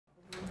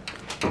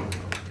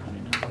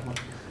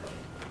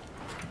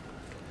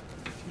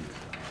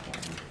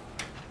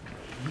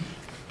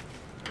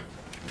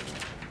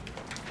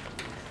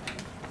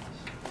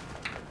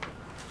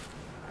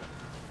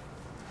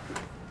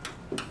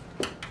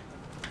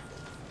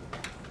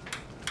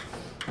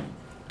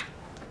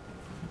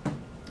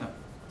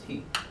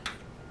t.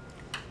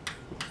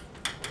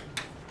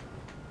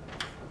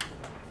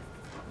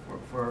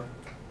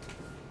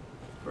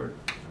 For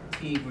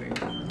t greater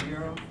than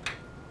 0,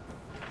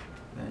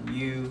 then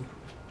u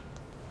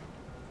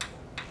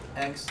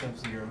x of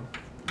 0.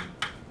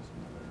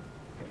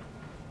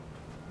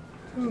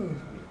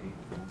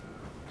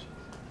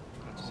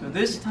 So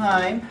this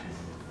time,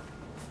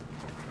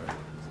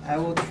 I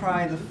will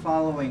try the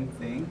following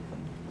thing.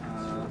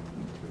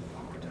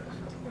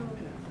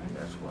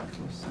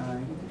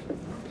 Cosine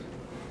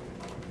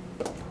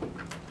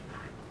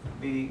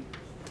be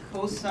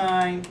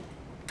cosine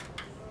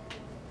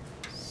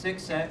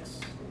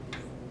 6x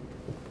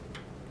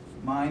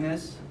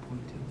minus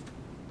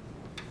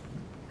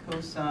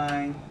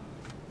cosine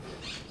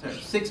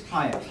 6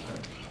 pi x.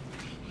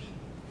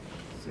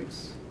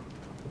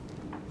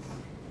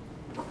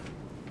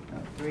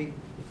 3.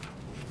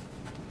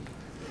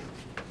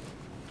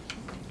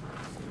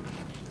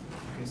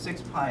 Okay,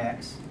 6 pi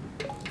x.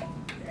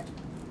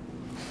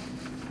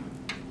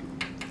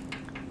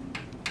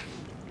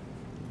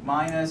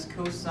 Minus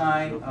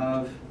cosine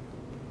of,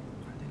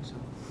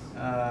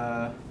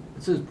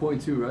 it says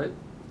 0.2, right?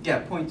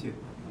 yeah, 0.2.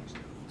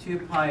 2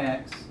 pi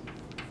x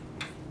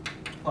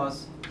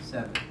plus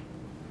 7.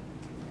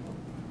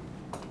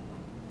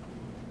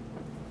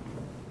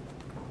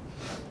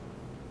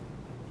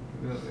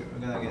 We're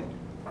gonna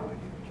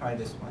try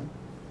this one,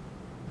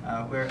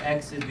 where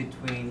x is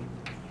between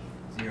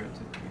 0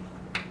 to 3.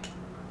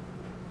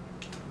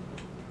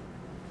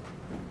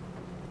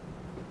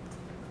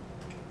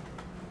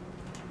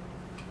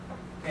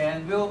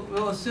 And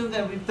we'll assume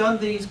that we've done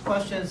these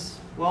questions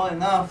well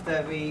enough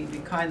that we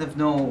kind of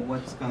know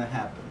what's going to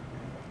happen.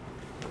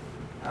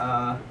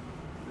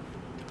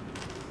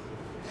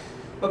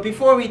 But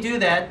before we do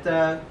that,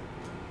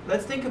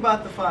 let's think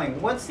about the following.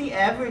 What's the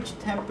average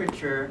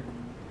temperature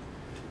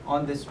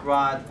on this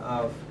rod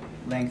of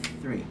length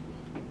 3?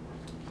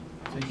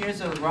 So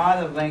here's a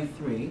rod of length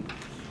 3.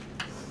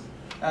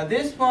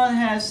 This one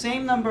has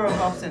same number of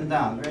ups and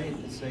downs, right?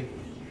 It's like,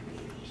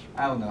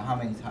 I don't know how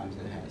many times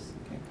it has.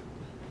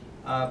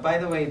 By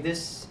the way,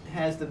 this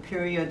has the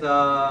period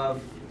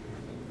of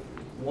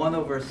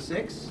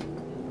 1/6.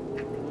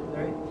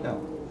 Right?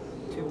 No,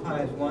 2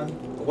 pi is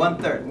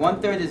 1/3.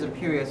 1/3 is a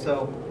period,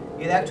 so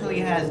it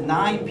actually has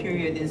 9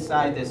 period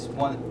inside this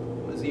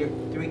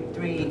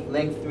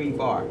length 3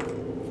 bar.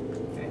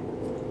 Okay,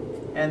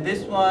 and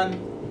this one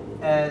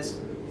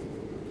has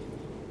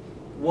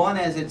 1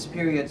 as its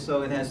period,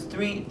 so it has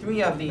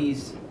three of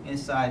these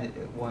inside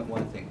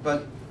one thing.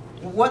 But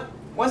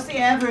what's the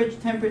average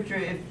temperature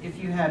if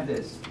you have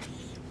this?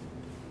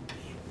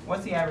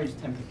 What's the average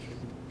temperature?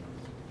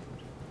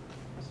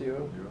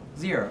 0.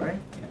 0, right?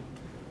 Yeah.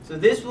 So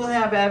this will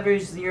have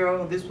average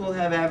 0, this will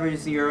have average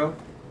 0,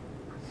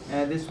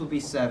 and this will be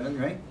 7,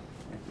 right?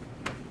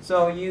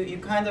 So you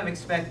kind of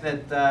expect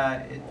that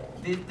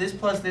this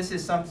plus this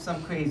is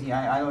some crazy,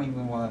 I don't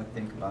even want to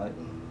think about it.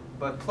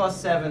 But plus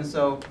 7,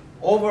 so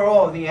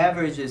overall the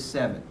average is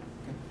 7.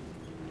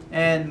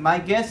 And my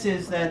guess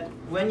is that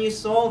when you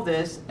solve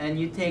this and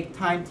you take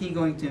time t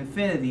going to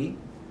infinity,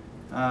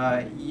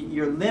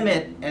 your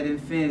limit at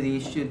infinity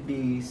should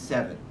be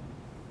 7.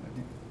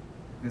 Okay?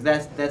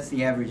 Because that's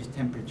the average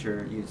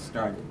temperature you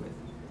started with.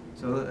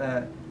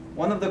 So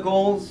one of the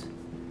goals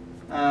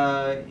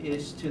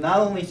is to not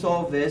only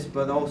solve this,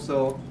 but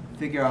also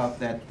figure out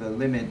that the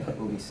limit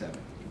will be 7.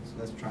 So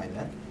let's try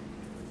that.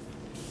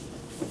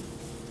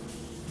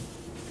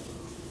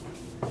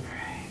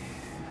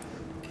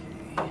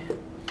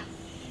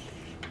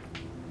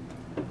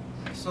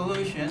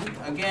 Solution,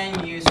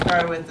 again, you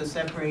start with the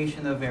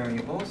separation of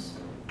variables.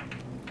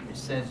 It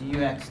says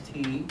uxt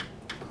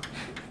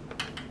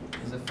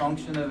is a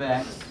function of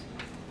x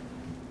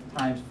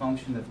times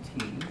function of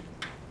t.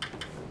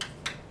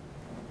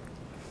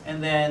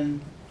 And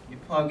then you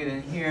plug it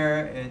in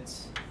here,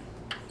 it's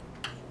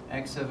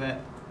x of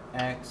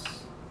x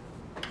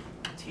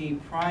t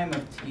prime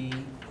of t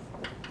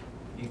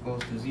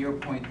equals to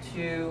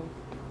 0.2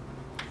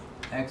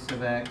 x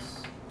of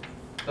x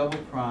double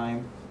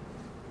prime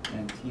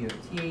and t of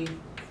t.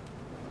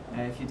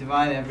 And if you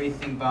divide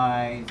everything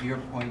by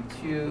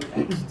 0.2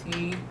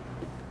 xt,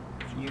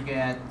 you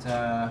get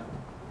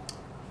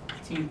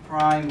t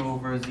prime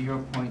over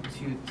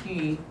 0.2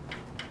 t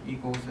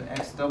equals to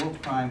x double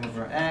prime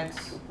over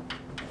x.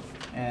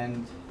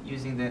 And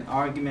using the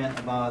argument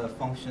about a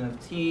function of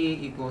t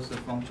equals to a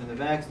function of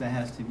x, that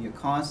has to be a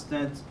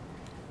constant.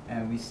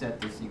 And we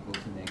set this equal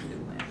to negative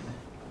lambda.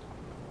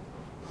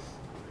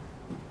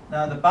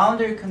 Now the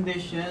boundary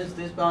conditions,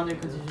 this boundary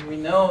condition, we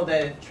know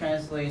that it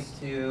translates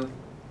to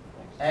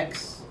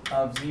x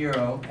of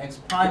 0, x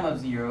prime of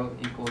 0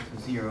 equal to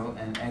 0,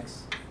 and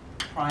x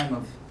prime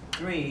of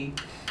 3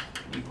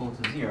 equal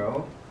to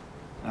 0.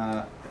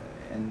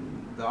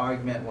 And the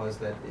argument was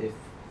that if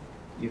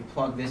you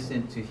plug this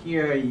into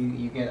here,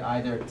 you get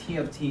either t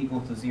of t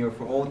equal to 0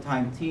 for all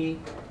time t,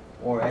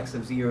 or x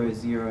of 0 is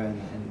 0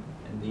 and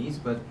these.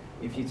 But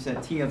if you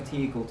set t of t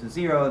equal to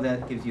 0,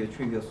 that gives you a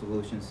trivial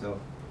solution. So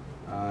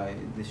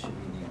this should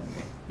be the only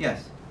way.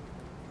 Yes?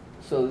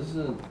 So is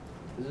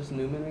this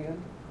Newman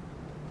again?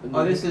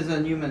 Oh, this is a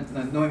Neumann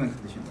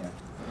condition, yeah.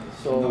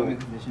 So Neumann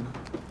condition.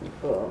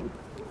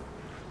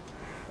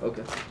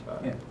 Okay.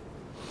 Yeah.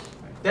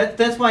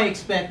 That's why we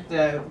expect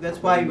the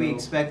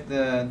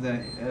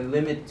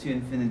limit to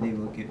infinity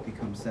will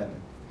become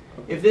 7.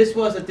 If this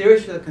was a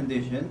Dirichlet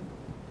condition,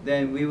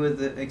 then we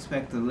would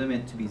expect the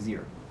limit to be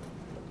 0.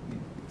 I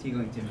mean, t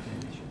going to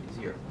infinity should be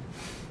 0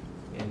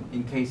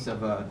 in case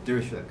of a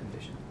Dirichlet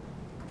condition.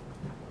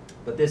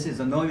 But this is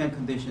a Neumann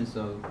condition,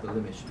 so the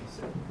limit should be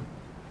 7.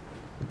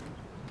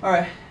 All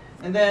right,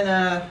 and then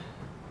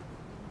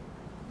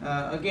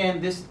again,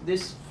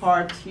 this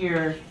part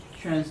here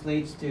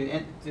translates to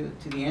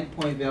the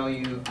endpoint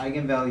value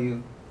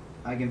eigenvalue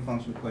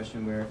eigenfunction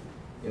question, where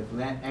if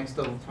x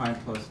double prime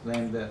plus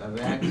lambda of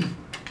x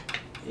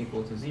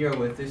equal to 0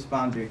 with this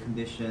boundary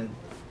condition,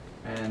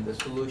 and the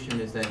solution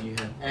is that you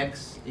have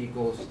x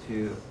equals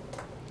to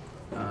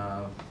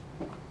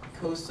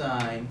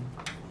cosine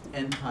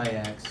n pi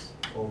x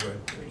over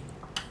 3,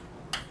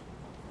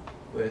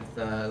 with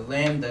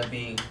lambda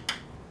being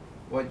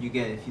what you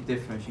get if you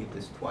differentiate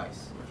this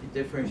twice. If you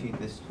differentiate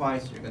this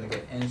twice, you're going to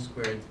get n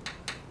squared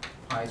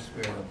pi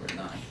squared over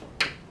 9.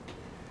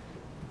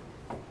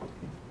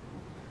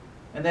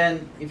 And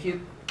then if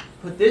you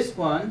put this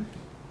one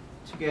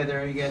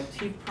together, you get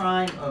t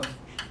prime of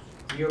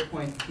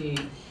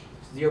 0.2t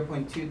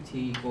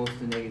equals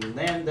to negative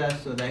lambda,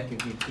 so that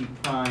gives you t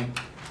prime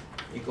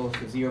equals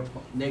to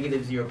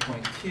negative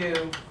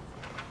 0.2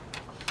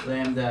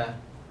 lambda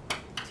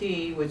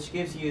t, which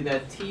gives you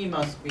that t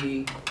must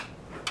be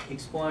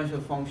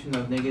exponential function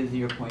of negative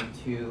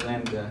 0.2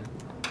 lambda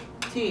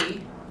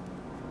t.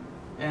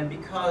 And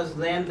because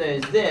lambda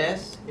is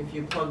this, if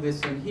you plug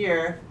this in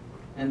here,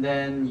 and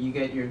then you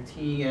get your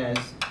t as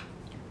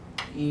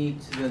e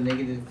to the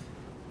negative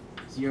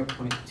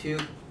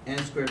 0.2 n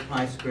squared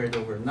pi squared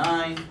over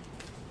 9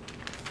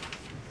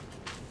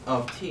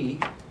 of t.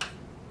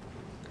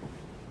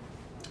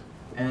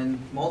 And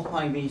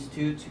multiplying these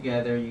two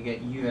together, you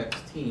get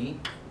uxt,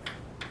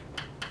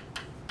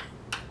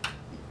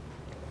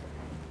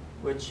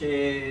 which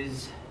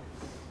is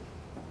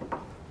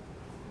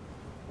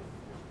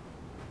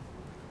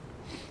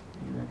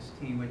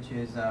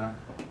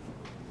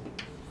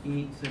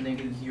e to the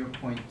negative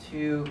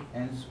 0.2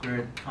 n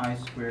squared pi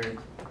squared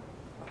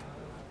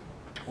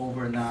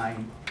over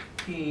 9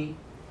 t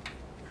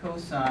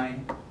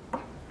cosine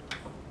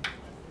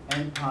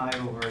n pi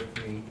over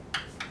 3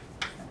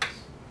 x.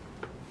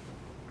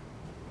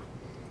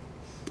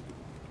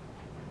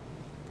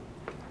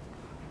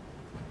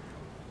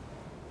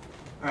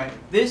 All right,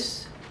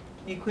 this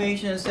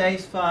equation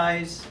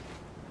satisfies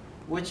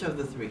which of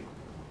the three?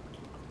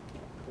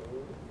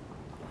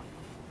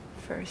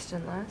 First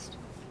and last?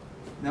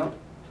 No,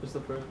 What's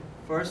the first one?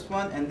 first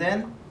one and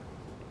then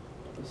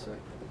The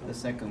second. the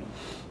second one.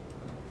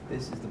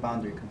 This is the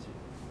boundary condition.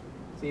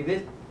 See,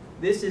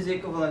 this is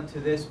equivalent to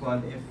this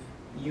one if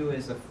u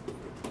is a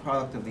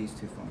product of these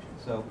two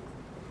functions. So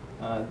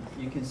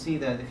you can see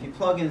that if you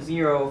plug in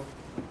 0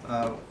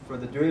 for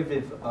the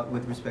derivative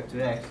with respect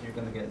to x, you're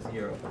going to get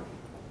 0,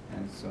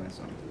 and so on and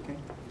so on. Okay.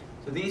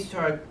 So these two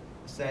are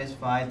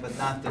satisfied, but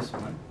not this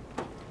one.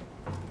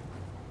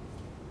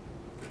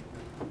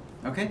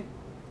 Okay.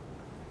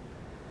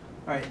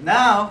 All right.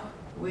 Now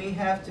we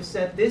have to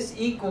set this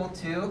equal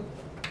to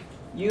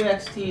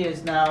uxt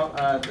is now,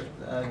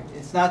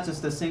 it's not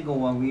just a single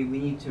one. We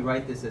need to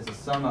write this as a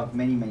sum of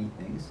many, many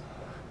things.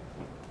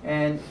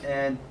 And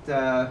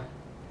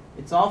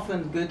it's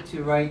often good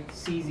to write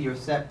C0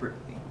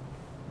 separately,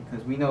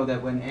 because we know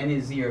that when n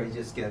is 0, you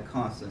just get a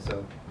constant.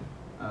 So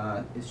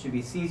it should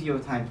be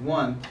C0 times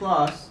 1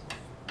 plus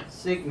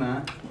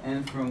sigma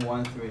n from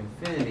 1 through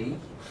infinity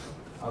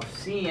of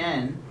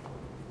Cn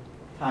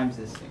times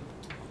this thing,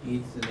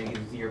 e to the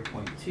negative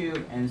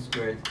 0.2 n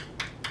squared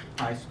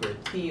pi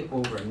squared t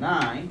over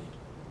 9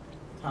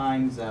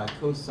 times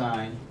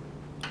cosine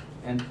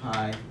n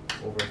pi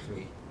over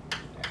 3x.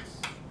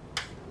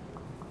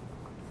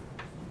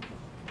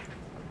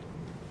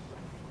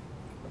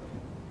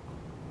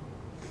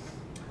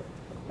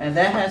 And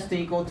that has to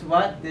equal to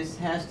what? This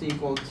has to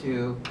equal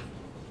to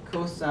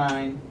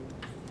cosine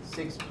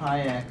 6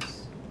 pi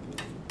x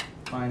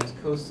minus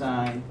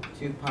cosine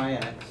 2 pi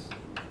x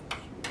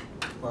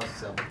plus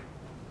 7.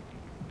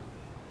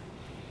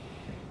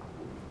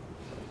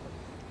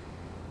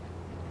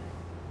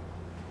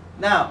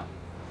 Now,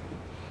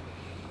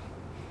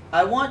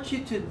 I want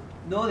you to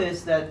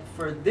notice that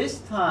for this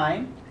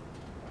time,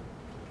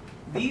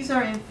 these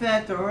are in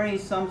fact already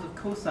sums of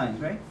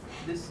cosines, right?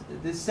 This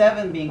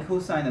 7 being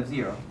cosine of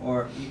 0,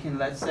 or you can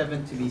let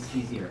 7 to be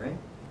C0, right?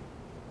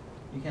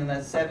 You can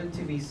let 7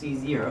 to be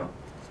C0.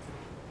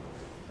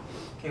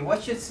 Okay,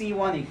 what should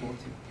C1 equal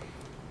to?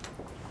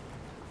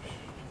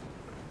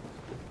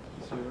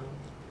 0.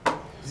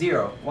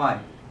 0. Why?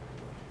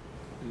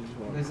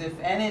 Because if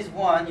n is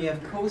 1, you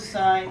have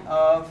cosine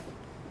of,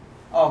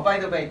 oh, by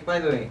the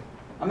way,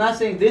 I'm not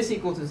saying this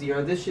equal to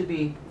 0. This should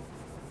be,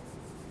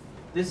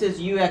 this is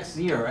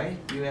ux0, right?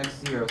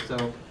 ux0.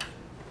 So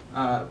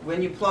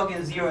when you plug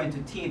in 0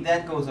 into t,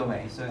 that goes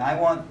away. So I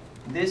want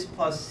this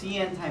plus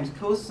Cn times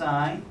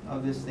cosine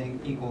of this thing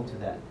equal to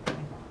that.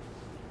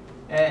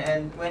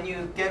 And when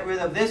you get rid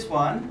of this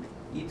one,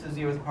 e to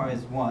the 0th power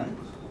is 1.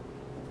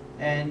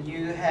 And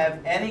you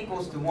have n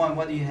equals to 1,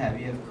 what do you have?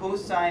 You have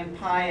cosine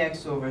pi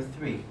x over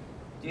 3.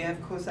 Do you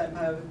have cosine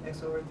pi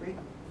x over 3?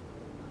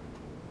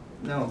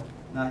 No,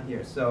 not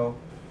here. So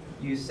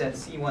you set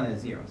C1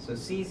 as 0. So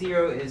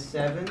C0 is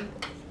 7,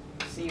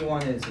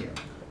 C1 is 0.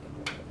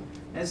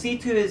 And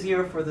C2 is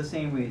 0 for the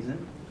same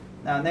reason.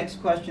 Now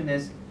next question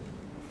is,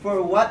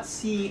 for what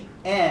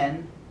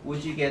Cn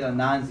would you get a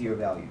non-zero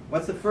value?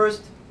 What's the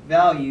first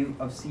value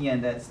of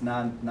Cn that's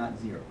not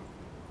 0?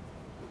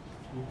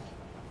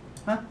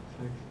 Huh?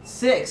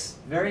 6.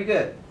 Very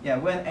good. Yeah,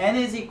 when n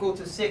is equal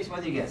to 6,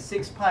 what do you get?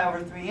 6 pi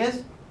over 3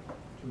 is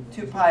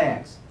 2 pi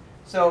x.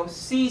 So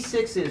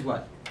C6 is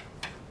what?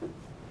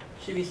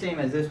 Should be same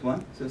as this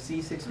one. So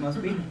C6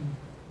 must be?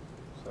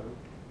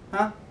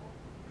 Huh?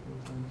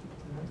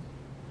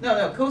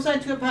 No, cosine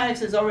 2 pi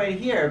x is already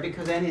here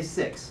because n is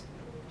 6.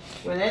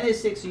 When n is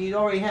 6, you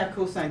already have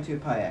cosine 2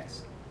 pi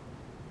x.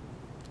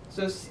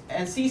 So,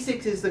 and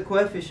C6 is the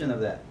coefficient of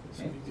that.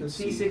 Okay? So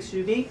C6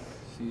 should be?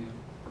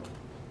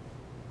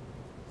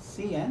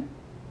 Cn?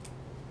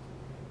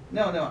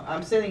 No,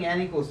 I'm setting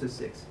n equals to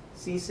 6.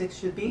 C6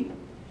 should be?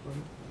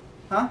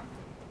 Huh?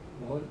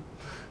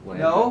 What?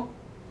 No.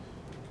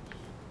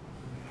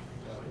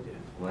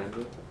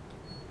 Lambda?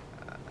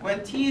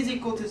 When t is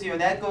equal to 0,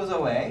 that goes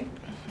away.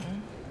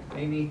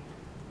 Maybe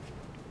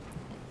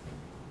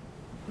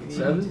we need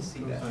 7? to see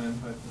that.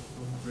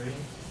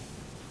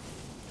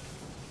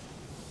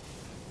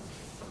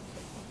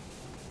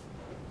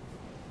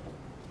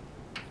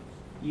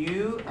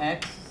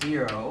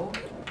 Ux0,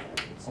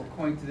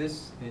 according to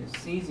this, is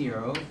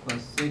C0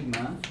 plus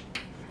sigma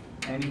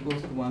n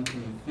equals to 1 to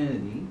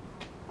infinity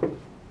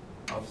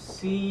of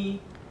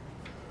C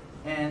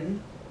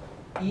n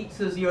e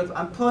to the 0th.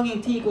 I'm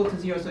plugging t equal to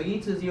 0, so e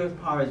to the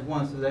 0th power is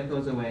 1, so that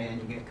goes away,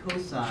 and you get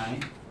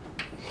cosine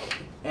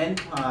n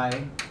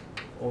pi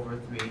over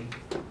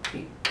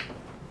 3t.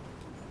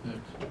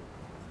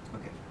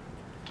 Okay.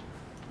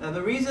 Now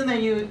the reason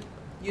that you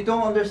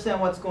don't understand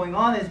what's going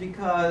on is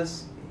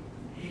because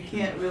you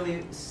can't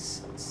really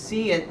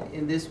see it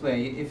in this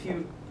way. If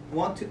you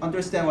want to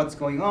understand what's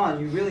going on,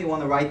 you really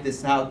want to write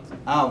this out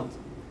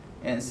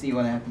and see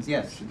what happens.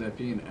 Yes? Should that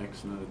be an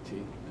x, not a t?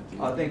 At the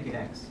Oh, end? thank you,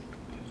 X.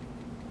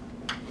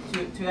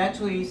 To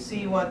actually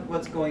see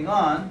what's going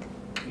on,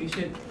 you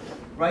should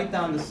write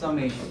down the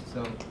summation.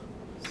 So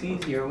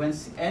C0, when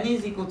n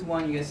is equal to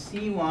 1, you get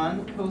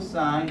C1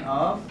 cosine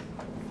of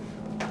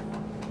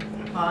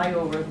pi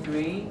over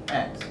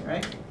 3x,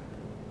 right?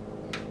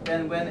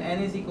 Then when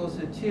n is equal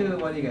to 2,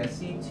 what do you get?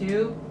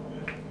 C2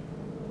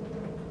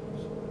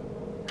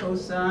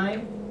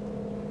 cosine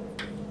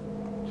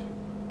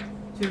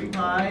 2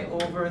 pi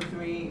over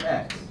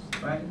 3x,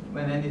 right?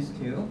 When n is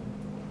 2.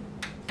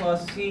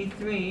 Plus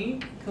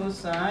C3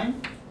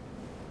 cosine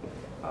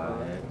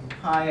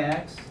pi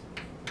x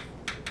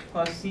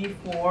plus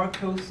C4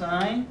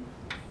 cosine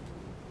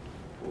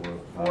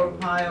 4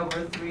 pi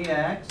over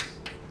 3x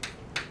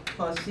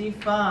plus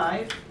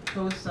C5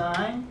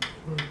 cosine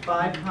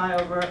 5 pi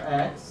over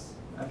x,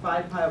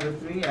 5 pi over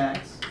 3x,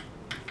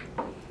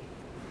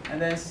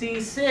 and then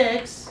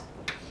C6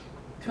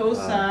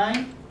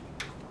 cosine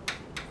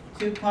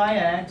 2 pi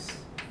x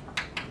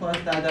plus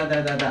da da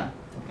da da da.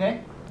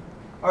 Okay?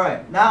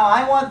 Alright, now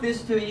I want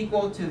this to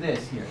equal to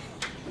this here.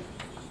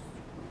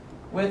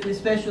 With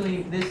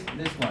especially this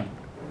one.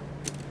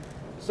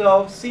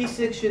 So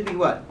C6 should be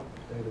what?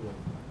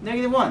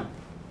 Negative 1.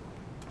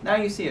 Now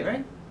you see it,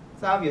 right?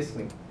 It's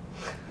obviously.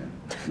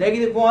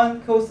 Negative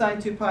 1 cosine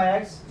 2 pi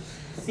x.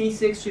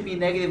 C6 should be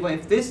negative 1.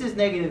 If this is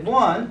negative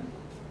 1,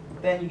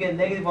 then you get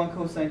negative 1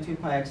 cosine 2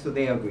 pi x, so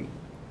they agree.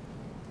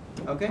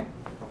 Okay?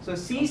 So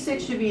C6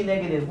 should be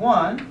negative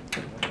 1.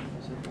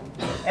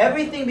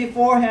 Everything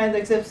beforehand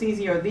except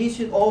C0, these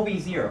should all be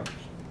 0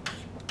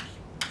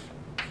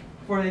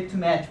 for it to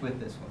match with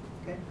this one.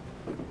 Okay?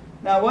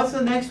 Now what's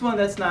the next one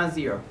that's not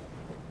 0?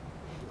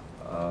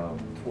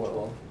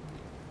 12.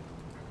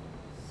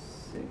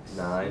 6.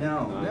 9.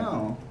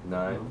 No.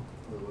 9.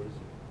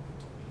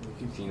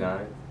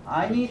 C9.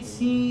 I need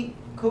C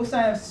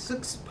cosine of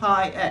 6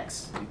 pi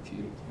x.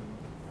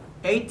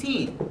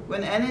 18.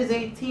 When n is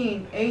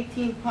 18,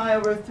 18 pi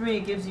over 3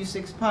 gives you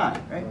 6 pi,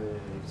 right?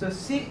 So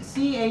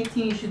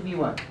C18 should be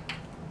what?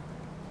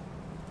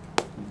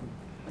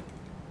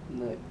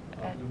 No.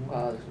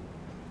 Positive.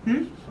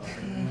 Hmm?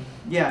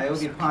 Yeah, it will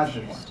be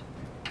positive 1.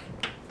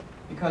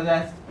 Because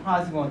that's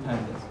positive 1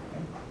 times this.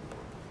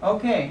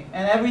 Okay,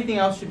 and everything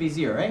else should be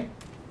 0, right?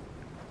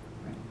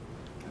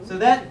 So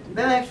that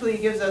actually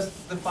gives us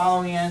the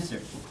following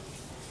answer.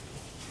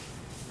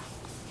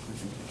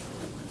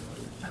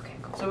 Okay,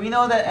 cool. So we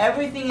know that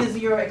everything is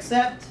 0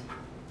 except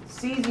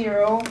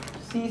C0,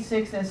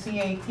 C6, and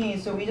C18.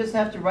 So we just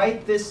have to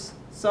write this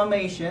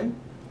summation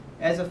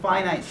as a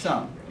finite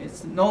sum.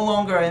 It's no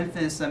longer an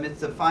infinite sum,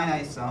 it's a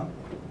finite sum.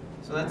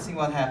 So let's see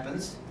what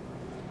happens.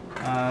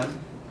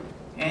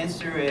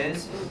 answer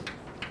is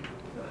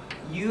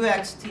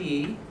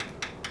uxt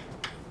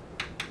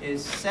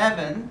is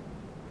 7,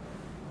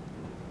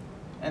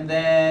 and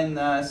then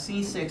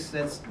C6,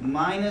 that's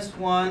minus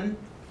 1.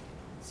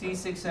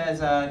 C6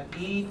 has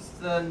e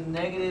to the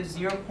negative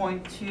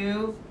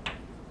 0.2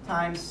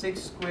 times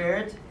 6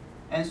 squared,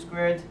 n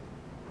squared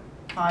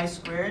pi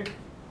squared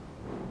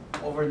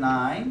over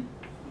 9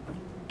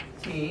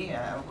 t.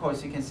 Of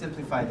course, you can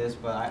simplify this,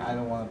 but I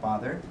don't want to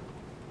bother.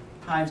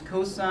 Times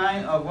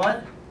cosine of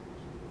what?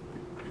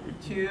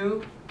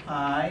 2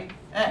 pi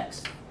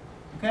x.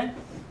 Okay?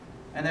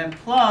 And then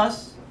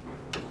plus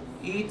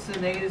e to the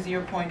negative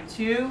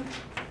 0.2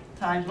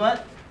 times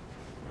what?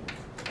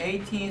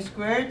 18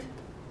 squared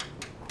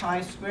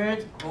pi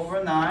squared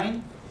over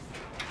 9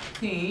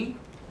 t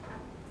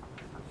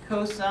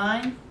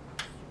cosine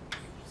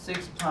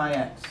 6 pi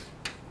x.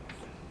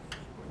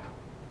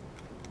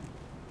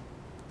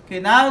 Okay,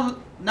 now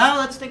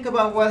let's think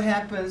about what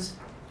happens.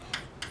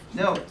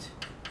 Note,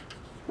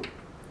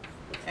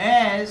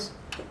 as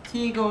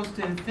t goes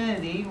to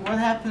infinity, what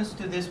happens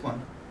to this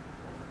one?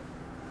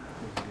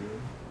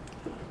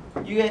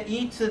 You get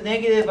e to the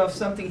negative of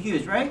something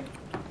huge, right?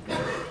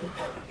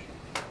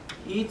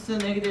 E to the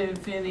negative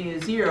infinity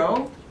is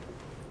 0.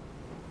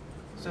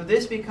 So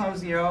this becomes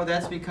 0,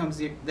 that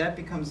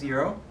becomes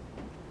 0.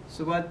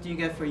 So what do you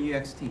get for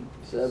uxt?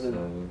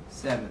 7.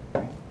 7.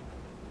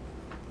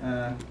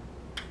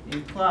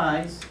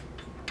 Implies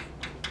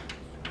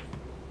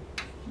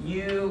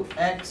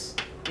ux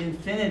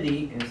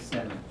infinity is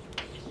 7.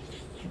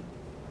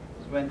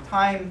 So when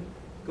time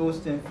goes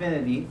to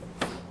infinity,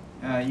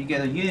 you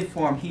get a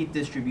uniform heat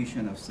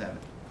distribution of 7.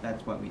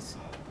 That's what we see.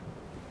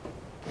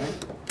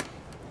 Right?